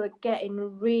lot of people are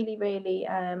getting really, really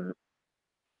having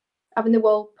the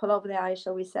wool pull over their eyes,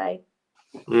 shall we say.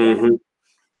 Mm-hmm.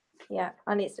 Yeah,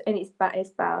 and it's bad. It's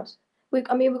bad. We've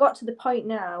got to the point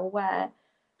now where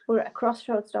we're at a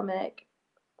crossroads, Dominic,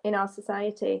 in our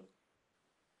society.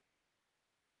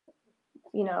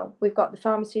 We've got the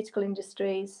pharmaceutical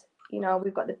industries.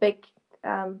 We've got the big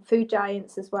food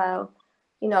giants as well.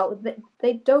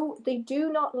 They do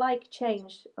not like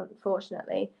change.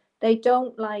 Unfortunately, they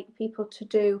don't like people to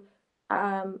do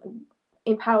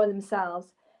empower themselves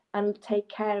and take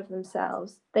care of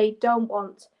themselves. They don't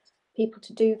want people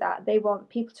to do that. They want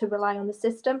people to rely on the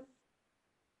system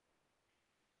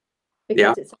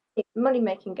because it's a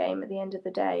money-making game at the end of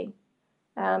the day.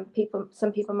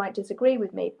 Some people might disagree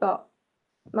with me, but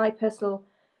my personal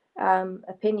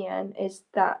opinion is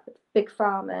that big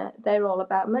pharma, they're all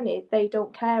about money. They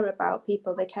don't care about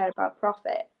people, they care about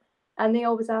profit, and they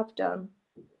always have done.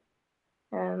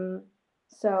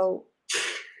 So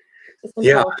it's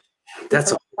important.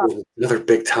 That's another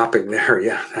big topic there.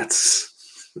 Yeah, that's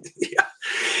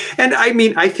And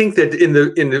I think that in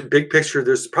the big picture,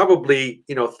 there's probably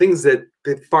things that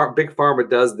big pharma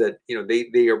does that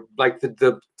they are like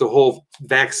the whole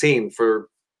vaccine for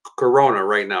corona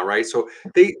right now, right? So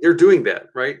they're doing that,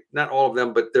 right? Not all of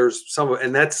them, but there's some,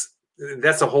 and that's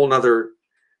a whole nother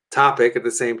topic at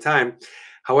the same time.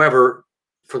 However,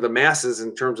 for the masses,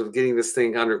 in terms of getting this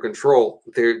thing under control,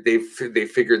 they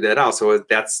figured that out. So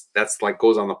that's like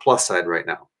goes on the plus side right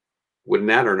now. Wouldn't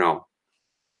that, or no?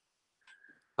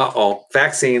 Uh-oh,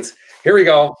 vaccines. Here we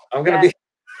go. I'm going to be.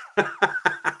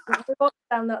 We won't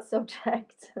down that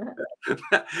subject.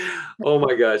 Oh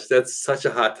my gosh, that's such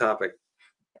a hot topic.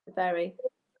 Very.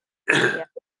 Yeah.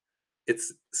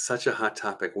 It's such a hot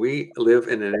topic. We live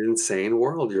in an insane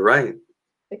world. You're right.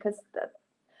 Because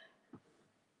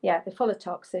they're full of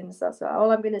toxins. That's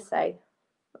all I'm going to say.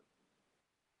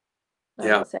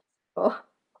 Yeah. Well,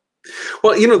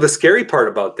 the scary part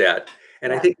about that,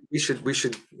 and I think we should.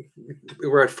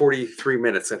 We're at 43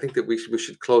 minutes. I think that we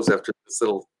should close after this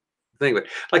little thing. But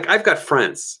like, I've got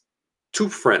friends, 2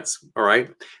 friends, all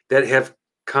right, that have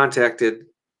contacted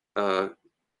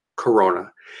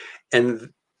corona, and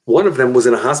one of them was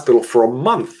in a hospital for a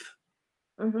month.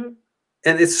 Mm-hmm.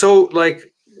 And it's so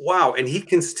like, wow. And he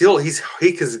can still, he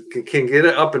can get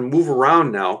it up and move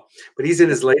around now, but he's in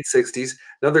his late 60s.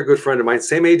 Another good friend of mine,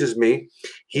 same age as me.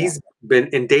 He's been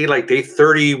in day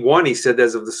 31, he said,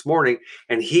 as of this morning.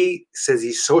 And he says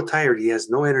he's so tired. He has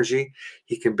no energy.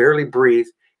 He can barely breathe,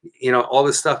 all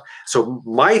this stuff. So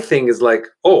my thing is like,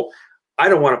 oh, I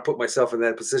don't want to put myself in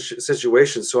that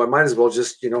situation. So I might as well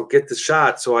just, get the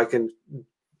shot so I can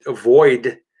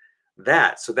avoid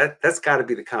that. So that's got to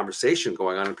be the conversation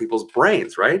going on in people's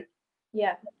brains, right?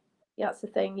 Yeah, that's the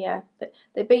thing. Yeah,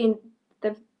 they're being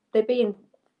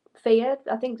feared.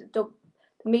 I think the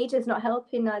media is not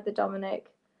helping either,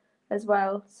 Dominic, as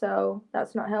well. So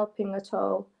that's not helping at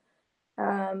all.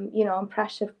 And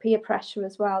peer pressure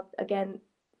as well. Again,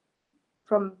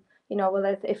 from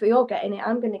well, if you're getting it,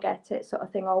 I'm going to get it, sort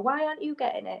of thing. Or why aren't you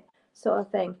getting it, sort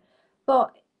of thing.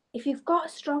 But if you've got a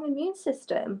strong immune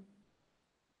system,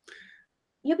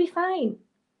 you'll be fine.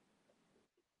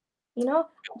 Do you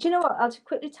know what? I'll just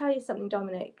quickly tell you something,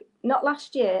 Dominic. Not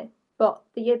last year, but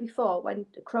the year before, when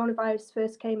the coronavirus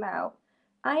first came out,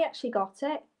 I actually got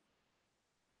it.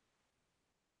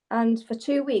 And for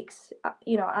 2 weeks,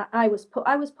 you know, I was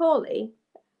poorly,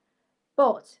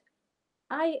 but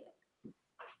I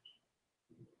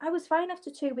was fine after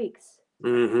 2 weeks.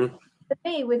 Mm-hmm. For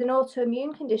me, with an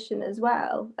autoimmune condition as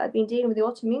well, I've been dealing with the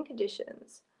autoimmune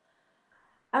conditions,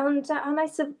 and I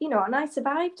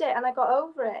survived it, and I got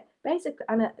over it basically,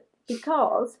 and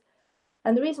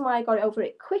the reason why I got over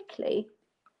it quickly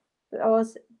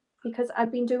was because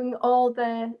I've been doing all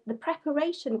the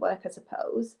preparation work, I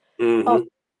suppose, of Mm-hmm.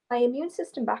 my immune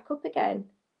system back up again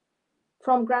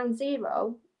from ground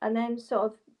zero, and then sort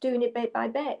of doing it bit by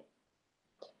bit.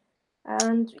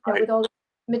 And Right. with all the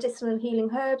medicinal healing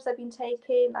herbs I've been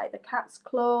taking, like the cat's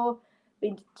claw,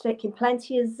 been taking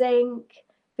plenty of zinc,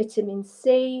 vitamin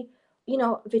C,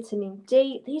 vitamin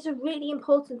D. These are really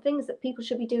important things that people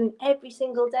should be doing every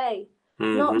single day,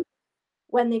 Mm-hmm. not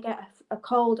when they get a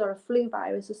cold or a flu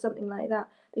virus or something like that.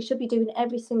 They should be doing it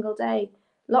every single day.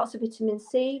 Lots of vitamin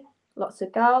C, lots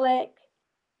of garlic,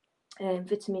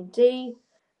 vitamin D,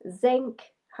 zinc,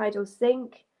 high dose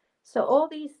zinc. So all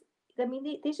these, I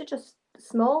mean, these are just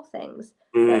small things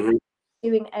that Mm-hmm.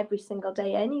 doing every single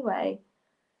day anyway,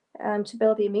 to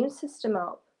build the immune system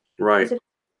up. Right. Because if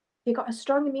you've got a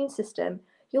strong immune system,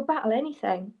 you'll battle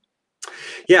anything.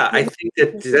 Yeah, I think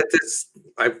that is,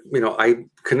 I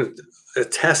can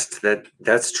attest that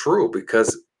that's true,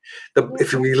 because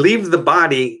if we leave the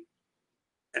body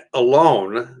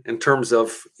alone in terms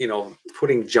of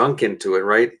putting junk into it,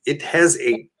 right, it has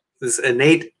this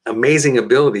innate amazing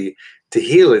ability to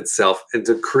heal itself and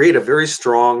to create a very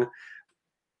strong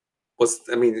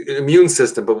immune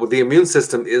system. But with the immune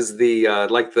system is the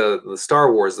like the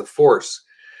Star Wars, the Force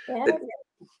Yeah, that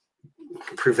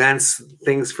prevents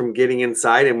things from getting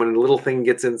inside, and when a little thing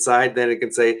gets inside, then it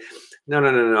can say no,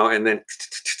 no, no, no, and then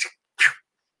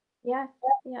yeah,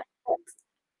 yeah.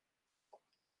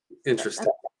 interesting.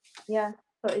 Yeah.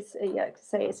 So it's like I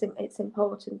say, it's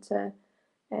important to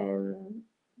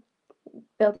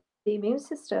build the immune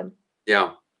system.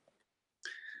 Yeah.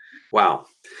 Wow.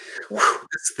 Yeah. Whew,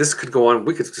 this could go on.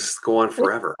 We could just go on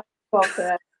forever. Well,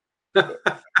 for,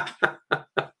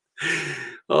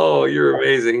 Oh, you're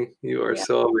amazing. You are yeah.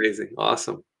 so amazing.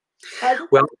 Awesome.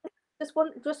 Just, Well,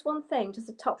 just one thing, just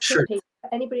a top sure. tip here.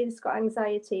 Anybody that's got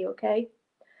anxiety, okay?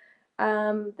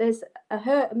 There's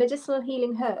a medicinal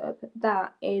healing herb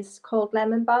that is called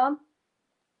lemon balm,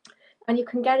 and you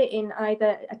can get it in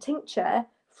either a tincture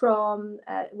from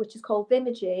which is called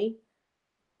Vimogy.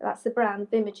 That's the brand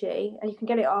Vimogy, and you can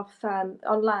get it off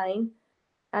online,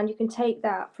 and you can take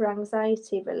that for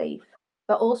anxiety relief.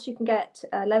 But also you can get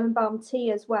lemon balm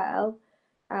tea as well,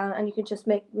 and you can just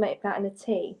make that in a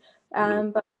tea.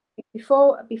 But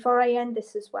before I end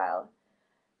this as well,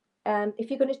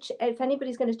 if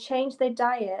anybody's going to change their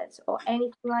diet or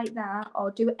anything like that,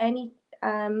 or do any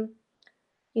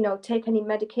take any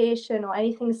medication or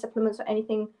anything, supplements or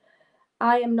anything,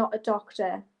 I am not a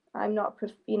doctor. I'm not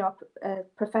a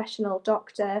professional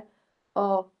doctor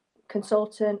or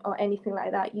consultant or anything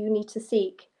like that. You need to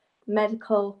seek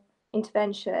medical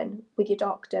intervention with your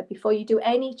doctor before you do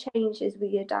any changes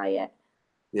with your diet.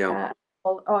 Yeah.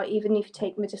 Or even if you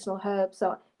take medicinal herbs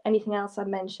or anything else I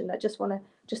mentioned. I just want to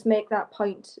just make that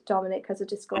point, Dominic, as a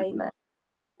disclaimer.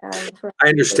 I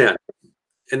understand.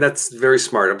 And that's very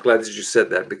smart. I'm glad that you said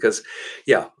that, because,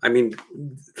 yeah, I mean,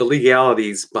 the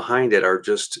legalities behind it are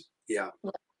just, yeah.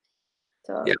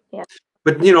 So, Yeah. yeah.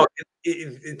 But,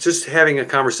 just having a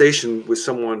conversation with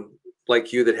someone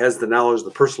like you that has the knowledge,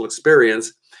 the personal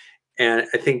experience, and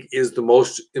I think is the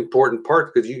most important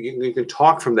part, because you can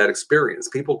talk from that experience.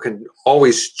 People can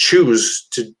always choose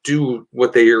to do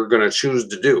what they are going to choose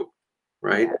to do,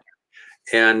 right?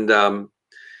 Yeah. And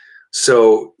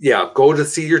so, yeah, go to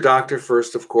see your doctor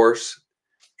first, of course,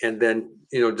 and then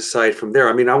decide from there.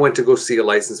 I mean, I went to go see a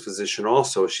licensed physician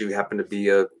also. She happened to be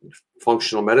a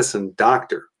functional medicine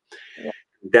doctor. Yeah.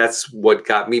 That's what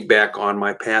got me back on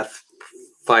my path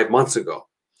 5 months ago.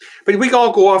 But we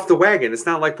all go off the wagon. It's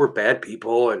not like we're bad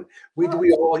people, and we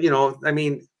all, I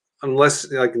mean, unless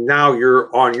like now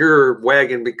you're on your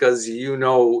wagon because you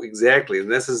know exactly.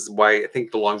 And this is why I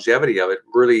think the longevity of it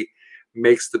really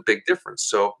makes the big difference.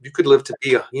 So you could live to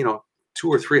be 200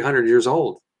 or 300 years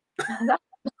old. That's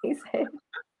amazing.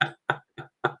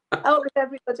 Out with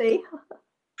everybody.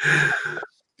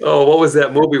 Oh, what was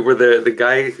that movie where the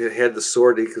guy had the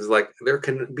sword? He was like, there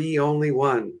can be only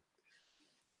one.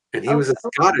 And he was a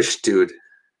Scottish dude.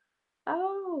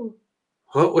 Oh.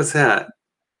 What was that?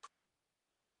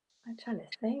 I'm trying to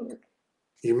think.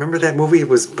 You remember that movie? It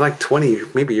was like 20,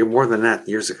 maybe more than that,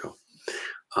 years ago.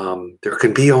 There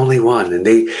can be only one. And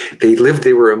they lived,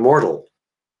 they were immortal.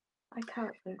 I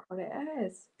can't think what it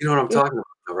is. You know what I'm talking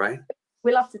about, right?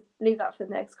 we'll have to leave that for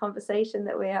the next conversation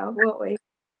that we have, won't we?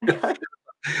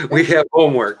 We have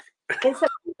homework. Instead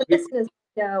of the listeners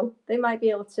know, they might be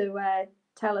able to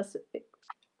tell us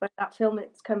where that film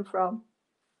it's come from.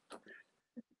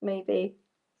 Maybe.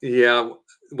 Yeah.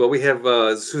 Well, we have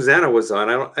Susanna was on.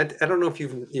 I don't know if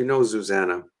you know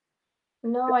Susanna.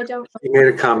 No, I don't. She made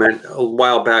a comment a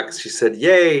while back. She said,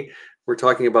 "Yay, we're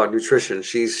talking about nutrition."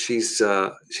 She's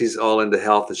all into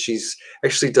health, and she's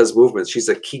actually does movements. She's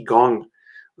a Qigong.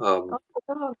 Oh,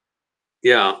 God.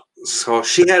 Yeah. So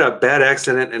she had a bad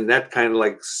accident, and that kind of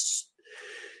like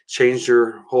changed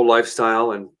her whole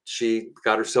lifestyle, and she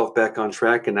got herself back on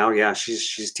track. And now, yeah,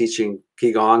 she's teaching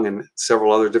Qigong and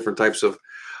several other different types of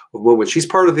movement. She's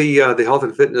part of the health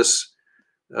and fitness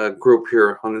group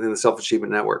here in the Self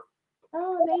Achievement Network.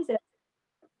 Oh, amazing.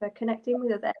 They're connecting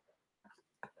with her there.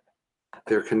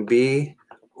 There can be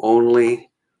only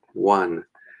one.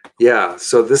 Yeah.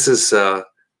 So this is.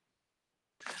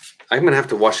 I'm gonna have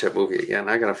to watch that movie again.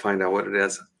 I gotta find out what it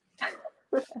is.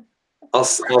 I'll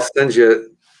send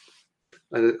you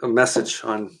a message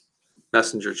on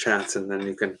Messenger chats, and then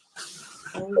you can.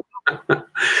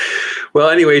 Well,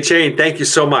 anyway, Jane, thank you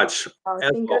so much. Oh,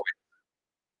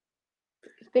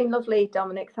 it's been lovely,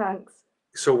 Dominic. Thanks.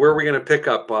 So where are we going to pick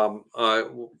up?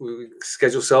 We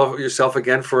schedule yourself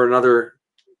again for another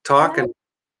talk, Yeah. and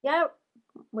Yeah,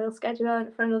 we'll schedule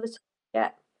it for another time. Yeah.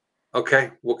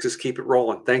 Okay, we'll just keep it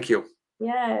rolling. Thank you.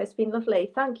 Yeah, it's been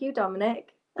lovely. Thank you,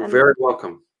 Dominic. You're very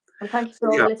welcome. And thank you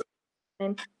for all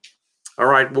listening. All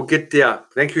right,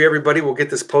 thank you, everybody. We'll get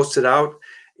this posted out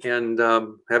and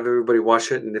have everybody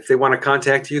watch it. And if they want to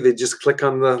contact you, they just click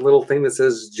on the little thing that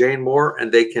says Jane Moore,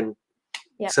 and they can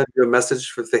send you a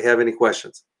message if they have any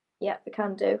questions. Yeah, they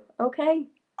can do. Okay.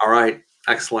 All right,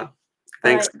 excellent.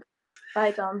 Thanks. Right.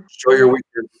 Bye, Dom. Enjoy your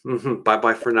weekend.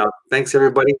 Bye-bye for now. Thanks,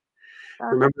 everybody. Bye.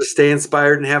 Remember to stay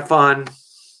inspired and have fun.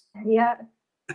 Yeah.